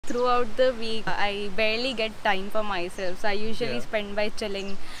throughout the week I barely get time for myself. So I usually spend by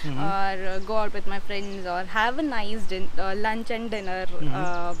chilling or go out with my friends or have a nice lunch and dinner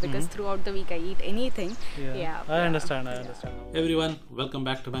because throughout the week I eat anything. I understand. Everyone, welcome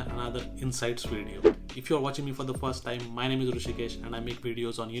back to my another Insights video. If you are watching me for the first time, my name is Rishikesh and I make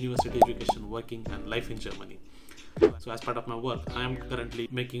videos on university education, working and life in Germany. So as part of my work, I am currently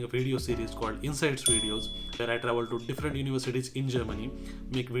making a video series called Insights Videos, where I travel to different universities in Germany,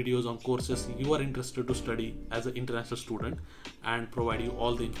 make videos on courses you are interested to study as an international student, and provide you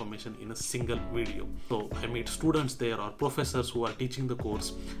all the information in a single video. So I meet students there or professors who are teaching the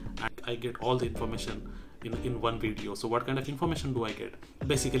course, and I get all the information in one video. So what kind of information do I get?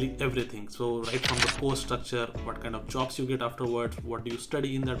 Basically everything. So right from the course structure, what kind of jobs you get afterwards, what do you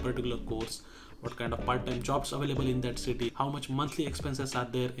study in that particular course, what kind of part-time jobs available in that city, how much monthly expenses are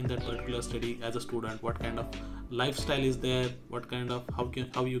there in that particular study as a student, what kind of lifestyle is there, what kind of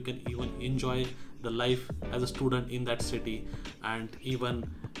how you can even enjoy the life as a student in that city. And even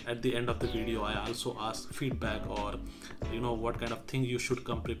at the end of the video I also ask feedback, or what kind of thing you should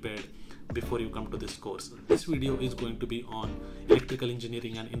come prepared before you come to this course. This video is going to be on electrical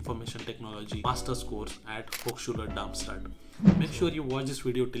engineering and information technology master's course at Hochschule Darmstadt. Make sure you watch this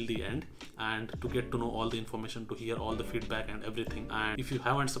video till the end and to get to know all the information, to hear all the feedback and everything. And if you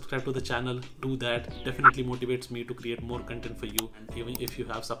haven't subscribed to the channel, do that. Definitely motivates me to create more content for you. And even if you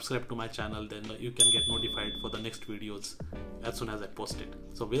have subscribed to my channel, then you can get notified for the next videos as soon as I post it.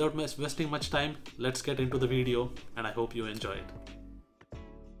 So without wasting much time, let's get into the video and I hope you enjoy it.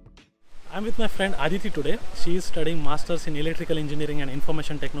 I'm with my friend Aditi today. She is studying Masters in Electrical Engineering and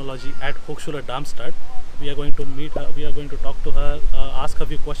Information Technology at Hochschule Darmstadt. We are going to meet her, we are going to talk to her, ask her a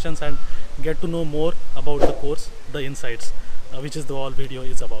few questions and get to know more about the course, the insights, which is the whole video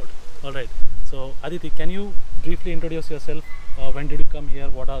is about. Alright, so Aditi, can you briefly introduce yourself? When did you come here?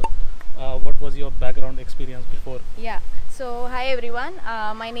 What was your background experience before? Yeah. So hi everyone,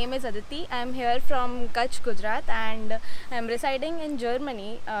 my name is Aditi. I am here from Kutch, Gujarat, and I am residing in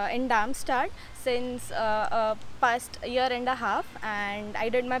Germany in Darmstadt since past year and a half, and I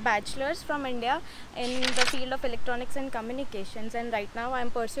did my bachelor's from India in the field of electronics and communications, and right now I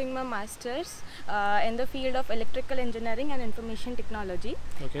am pursuing my master's in the field of electrical engineering and information technology.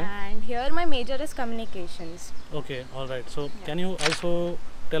 Okay. And here my major is communications. Okay, alright. So can you also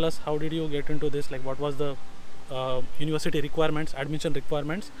tell us how did you get into this? Like what was the university requirements, admission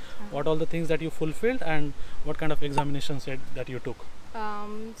requirements, what all the things that you fulfilled and what kind of examinations that you took?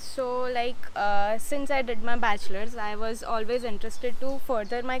 Since I did my bachelor's, I was always interested to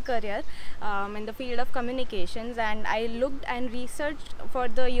further my career in the field of communications, and I looked and researched for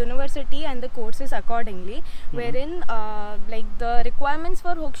the university and the courses accordingly, wherein the requirements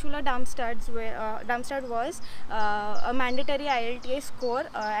for Hochschule Darmstadt was a mandatory IELTS score,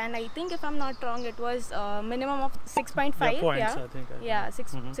 and I think if I'm not wrong it was minimum of 6.5. Points, I think.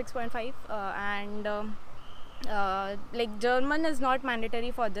 6.5 and German is not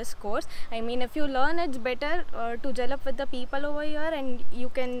mandatory for this course. I mean, if you learn, it's better to gel up with the people over here, and you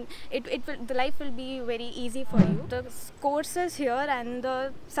can the life will be very easy for you. The courses here and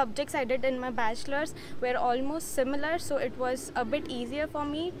the subjects I did in my bachelor's were almost similar, so it was a bit easier for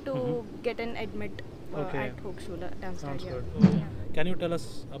me to get an admit at Hochschule Darmstadt. Sounds good. Okay. Can you tell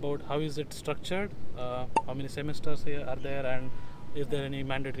us about how is it structured? How many semesters here are there, and is there any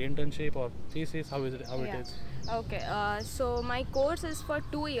mandatory internship or thesis? How is it? It is? Okay, so my course is for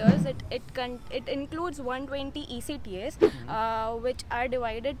 2 years. It includes 120 ECTS, which are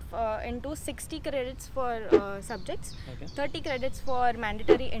divided into 60 credits for subjects, 30 credits for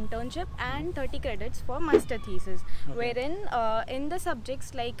mandatory internship, and 30 credits for master thesis. Wherein in the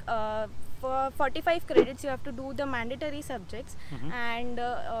subjects for 45 credits you have to do the mandatory subjects, and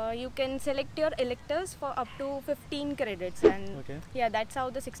you can select your electives for up to 15 credits, and that's how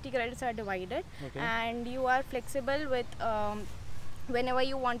the 60 credits are divided. And you are flexible with whenever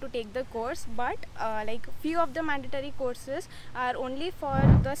you want to take the course, but few of the mandatory courses are only for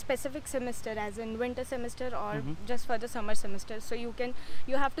the specific semester, as in winter semester or just for the summer semester. So you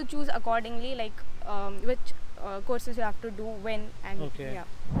have to choose accordingly, which courses you have to do when and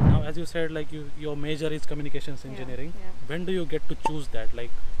Now, as you said, your major is communications engineering. When do you get to choose that?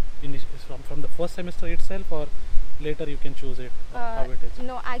 From the first semester itself, or later you can choose it? How it is?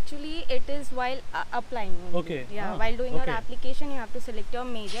 No, actually it is while applying only. While doing your application you have to select your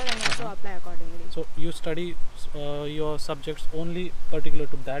major and you have to apply accordingly. So you study your subjects only particular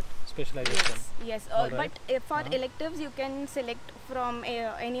to that specialization? Yes. But for electives you can select from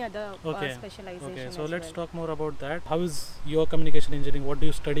any other specialization. Okay, so let's talk more about that. How is your communication engineering? What do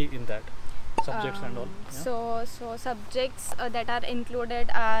you study in that? subjects and all? So subjects that are included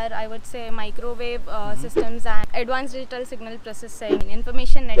are, I would say, microwave systems and advanced digital signal processing,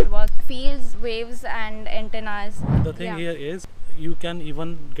 information network, fields, waves, and antennas. The thing here is you can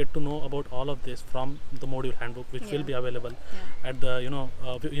even get to know about all of this from the module handbook, which will be available at the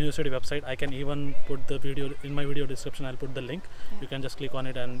university website. I can even put the video in my video description. I'll put the link. You can just click on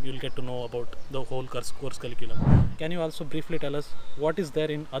it and you'll get to know about the whole course curriculum. Can you also briefly tell us what is there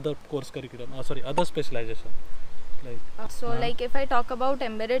in other course curriculum, other specialization? Like if I talk about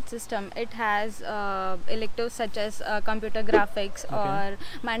embedded system, it has electives such as computer graphics or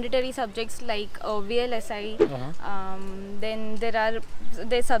mandatory subjects like VLSI. Then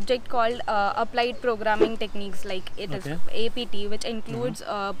there's subject called applied programming techniques, like it is APT, which includes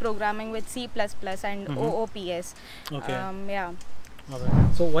programming with C++ and OOPS.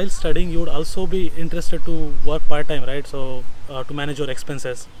 So while studying, you would also be interested to work part-time, right? So to manage your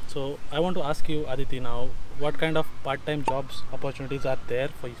expenses. So I want to ask you, Aditi, now, what kind of part-time jobs opportunities are there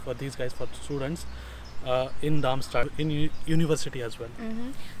for these guys, for students in Darmstadt, in university as well?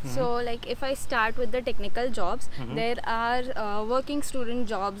 So like if I start with the technical jobs, there are working student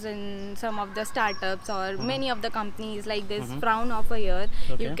jobs in some of the startups or many of the companies, like this Fraunhofer here.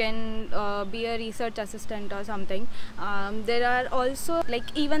 You can be a research assistant or something. There are also,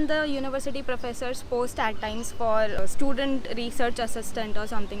 like, even the university professors post at times for student research assistant or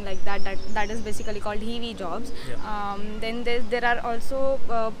something like that. That is basically called HEVI jobs. Then there are also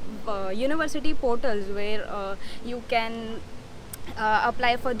university portals where you can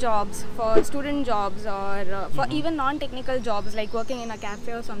apply for jobs, for student jobs, or for even non-technical jobs like working in a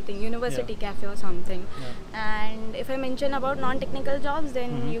cafe or something, university cafe or something. And if I mention about non-technical jobs,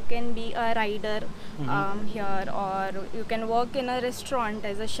 then you can be a rider here, or you can work in a restaurant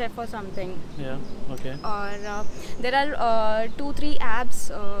as a chef or something. Or there are 2-3 apps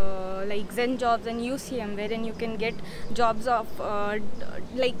like Zen Jobs and UCM, wherein you can get jobs of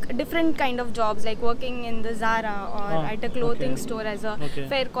like different kind of jobs, like working in the Zara or at a clothing store as a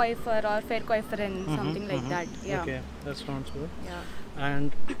Verkäufer or Verkäuferin, something like that. Okay, that sounds good.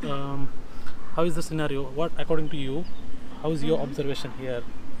 And how is the scenario? What, according to you, how is your observation here?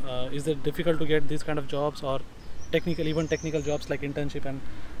 Is it difficult to get these kind of jobs, or even technical jobs like internship and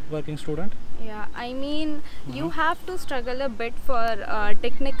working student? I mean, you have to struggle a bit for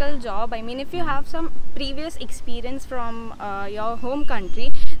technical job. I mean, if you have some previous experience from your home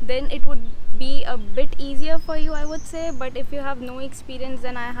country, then it would be a bit easier for you, I would say. But if you have no experience,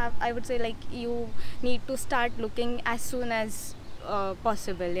 then I would say, like, you need to start looking as soon as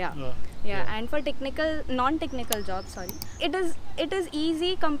possible. And for non-technical jobs, it is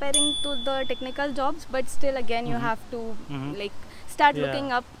easy comparing to the technical jobs, but still again you have to like start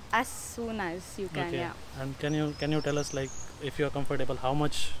looking up as soon as you can. And can you tell us, like, if you are comfortable, how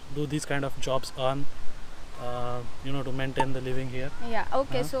much do these kind of jobs earn to maintain the living here?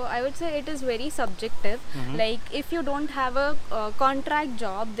 So I would say it is very subjective. Like, if you don't have a contract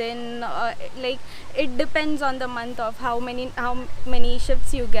job, then like it depends on the month of how many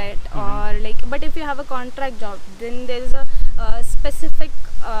shifts you get, or like, but if you have a contract job, then there is a specific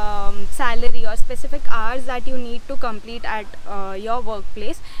salary or specific hours that you need to complete at your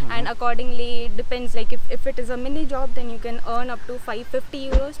workplace, and accordingly it depends. Like, if it is a mini job, then you can earn up to 550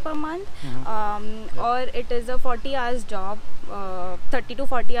 euros per month, or it is a 40 hours job, 30 to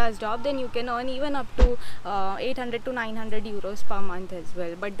 40 hours job, then you can earn even up to 800 to 900 euros per month as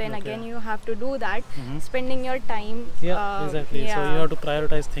well. But then again, you have to do that, spending your time. Exactly. So you have to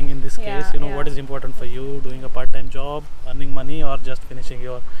prioritize thing in this case. What is important for you: doing a part-time job, earning money, or just finishing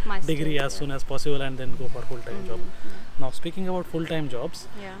your degree as soon as possible and then go for full-time job. Now, speaking about full-time jobs,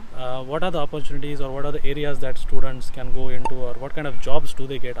 what are the opportunities, or what are the areas that students can go into, or what kind of jobs do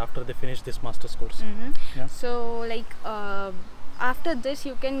they get after they finish this master's course? So like after this,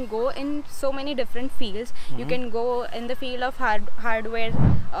 you can go in so many different fields. You can go in the field of hardware,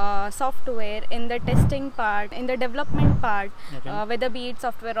 software, in the testing part, in the development part, whether be it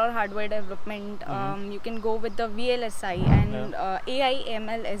software or hardware development. You can go with the VLSI and AI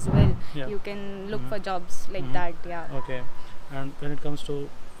ML as well. You can look for jobs like that. And when it comes to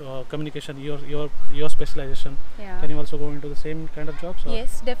communication, your specialization, can you also go into the same kind of jobs? Or?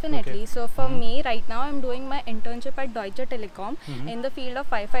 Yes, definitely. So for me right now, I'm doing my internship at Deutsche Telekom in the field of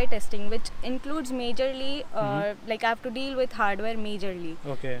Wi-Fi testing, which includes majorly like I have to deal with hardware majorly.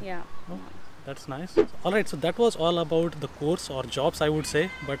 That's nice. All right, so that was all about the course or jobs, I would say.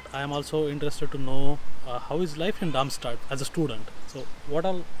 But I am also interested to know how is life in Darmstadt as a student. So, what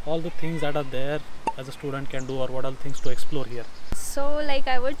are all the things that are there as a student can do, or what are the things to explore here? So, like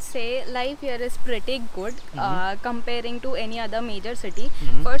I would say, life here is pretty good comparing to any other major city.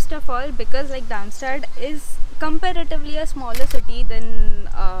 First of all, because like Darmstadt is comparatively a smaller city than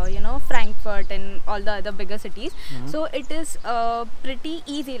Frankfurt and all the other bigger cities. So it is pretty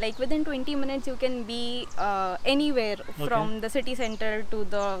easy. Like within 20 minutes, you can be anywhere from the city center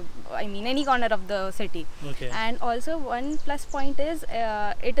to any corner of the city. And also one plus point is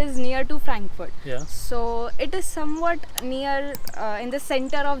it is near to Frankfurt. So it is somewhat near in the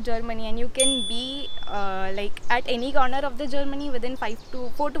center of Germany, and you can be like at any corner of the Germany within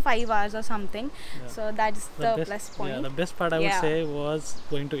 4 to 5 hours or something. So that's the plus point. Yeah, the best part I would say was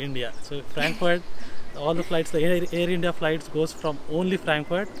going to India. So Frankfurt, all the flights, the Air India flights goes from only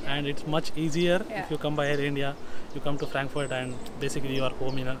Frankfurt, and it's much easier if you come by Air India. You come to Frankfurt and basically you are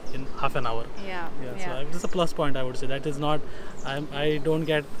home in half an hour. So it's a plus point, I would say. That is not, I don't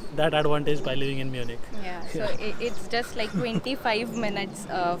get that advantage by living in Munich. So it's just like 25 minutes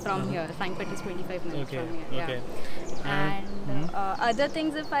from here. Frankfurt is 25 minutes from here. And other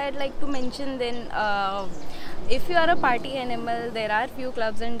things, if I'd like to mention, then if you are a party animal, there are few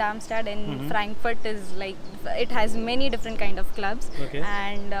clubs in Darmstadt, and Frankfurt is like, it has many different kind of clubs.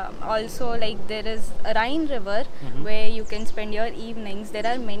 And also like there is a Rhine River where you can spend your evenings. There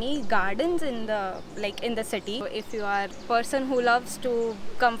are many gardens in the city. If you are a person who loves to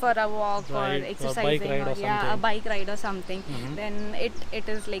come for a walk or exercising or a bike ride or something, then it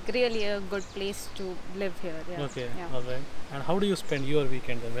is like really a good place to live here. All right. And how do you spend your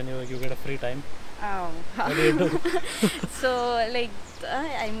weekend when you get a free time? What do you do? So like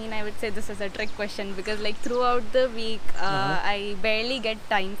I would say this is a trick question, because like throughout the week I barely get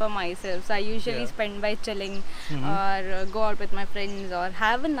time for myself. So I usually spend by chilling or go out with my friends or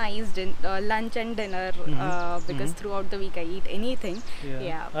have a nice lunch and dinner because throughout the week I eat anything.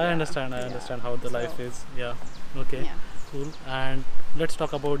 I understand how the life is. Cool. And let's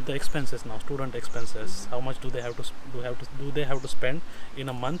talk about the expenses now. Student expenses. How much do they have to spend in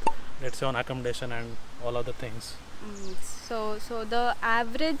a month? Let's say on accommodation and all other things. So the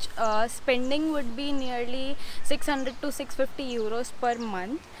average spending would be nearly 600 to 650 euros per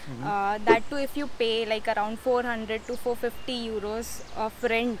month. That too if you pay like around 400 to 450 euros of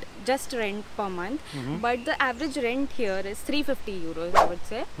rent, just rent per month. But the average rent here is 350 euros, I would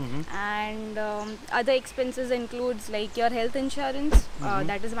say. And other expenses includes like your health insurance,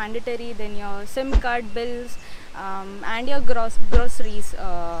 that is mandatory, then your SIM card bills, and your groceries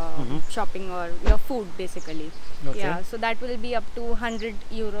shopping or your food basically. So that will be up to 100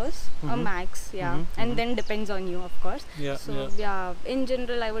 euros a max. And then depends on you, of course. In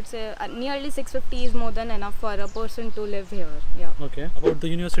general I would say nearly 650 is more than enough for a person to live here. About the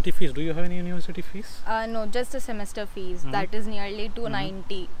university fees, do you have any university fees? No, just the semester fees. That is nearly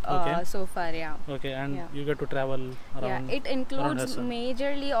 290 so far. And you get to travel around. It includes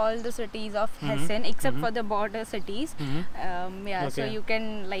majorly all the cities of Hessen except for the border cities. So you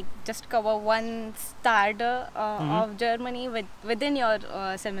can like just cover one starter of Germany within your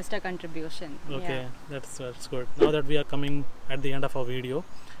semester contribution. That's good. Now that we are coming at the end of our video,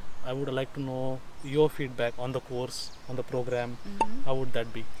 I would like to know your feedback on the course, on the program. How would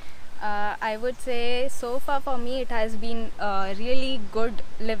that be? I would say so far for me it has been really good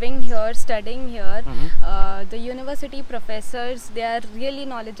living here, studying here. The university professors, they are really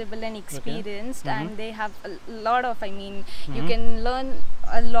knowledgeable and experienced, and they have a lot of, you can learn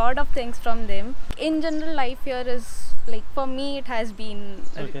a lot of things from them. In general, life here is like, for me it has been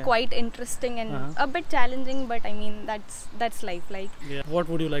quite interesting and a bit challenging, but that's life. What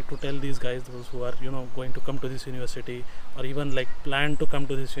would you like to tell these guys, those who are going to come to this university or even like plan to come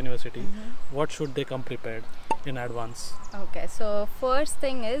to this university? What should they come prepared in advance? So first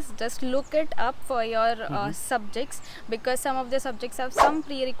thing is just look it up for your subjects, because some of the subjects have some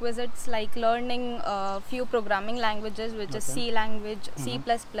prerequisites like learning a few programming languages, which is C language, C++,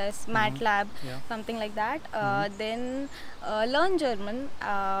 MATLAB, something like that. Then learn German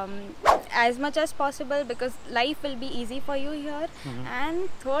as much as possible, because life will be easy for you here. And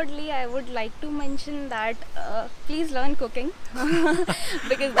thirdly, I would like to mention that please learn cooking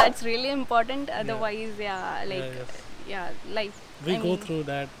because that's really important. Otherwise, life. We go through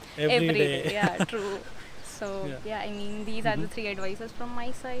that every day. True. So these are the three advices from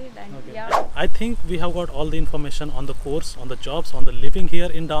my side. And I think we have got all the information on the course, on the jobs, on the living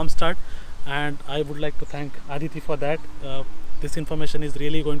here in Darmstadt, and I would like to thank Aditi for that. this information is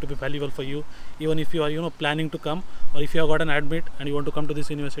really going to be valuable for you, even if you are planning to come, or if you have got an admit and you want to come to this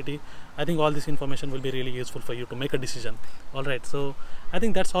university. I think all this information will be really useful for you to make a decision. All right, so I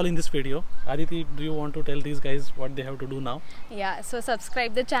think that's all in this video. Aditi, do you want to tell these guys what they have to do now? Yeah, so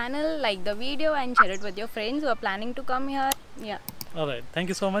subscribe the channel, like the video, and share it with your friends who are planning to come here. Yeah. All right, thank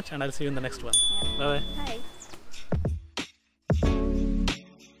you so much, and I'll see you in the next one. Yeah. Bye bye. Bye.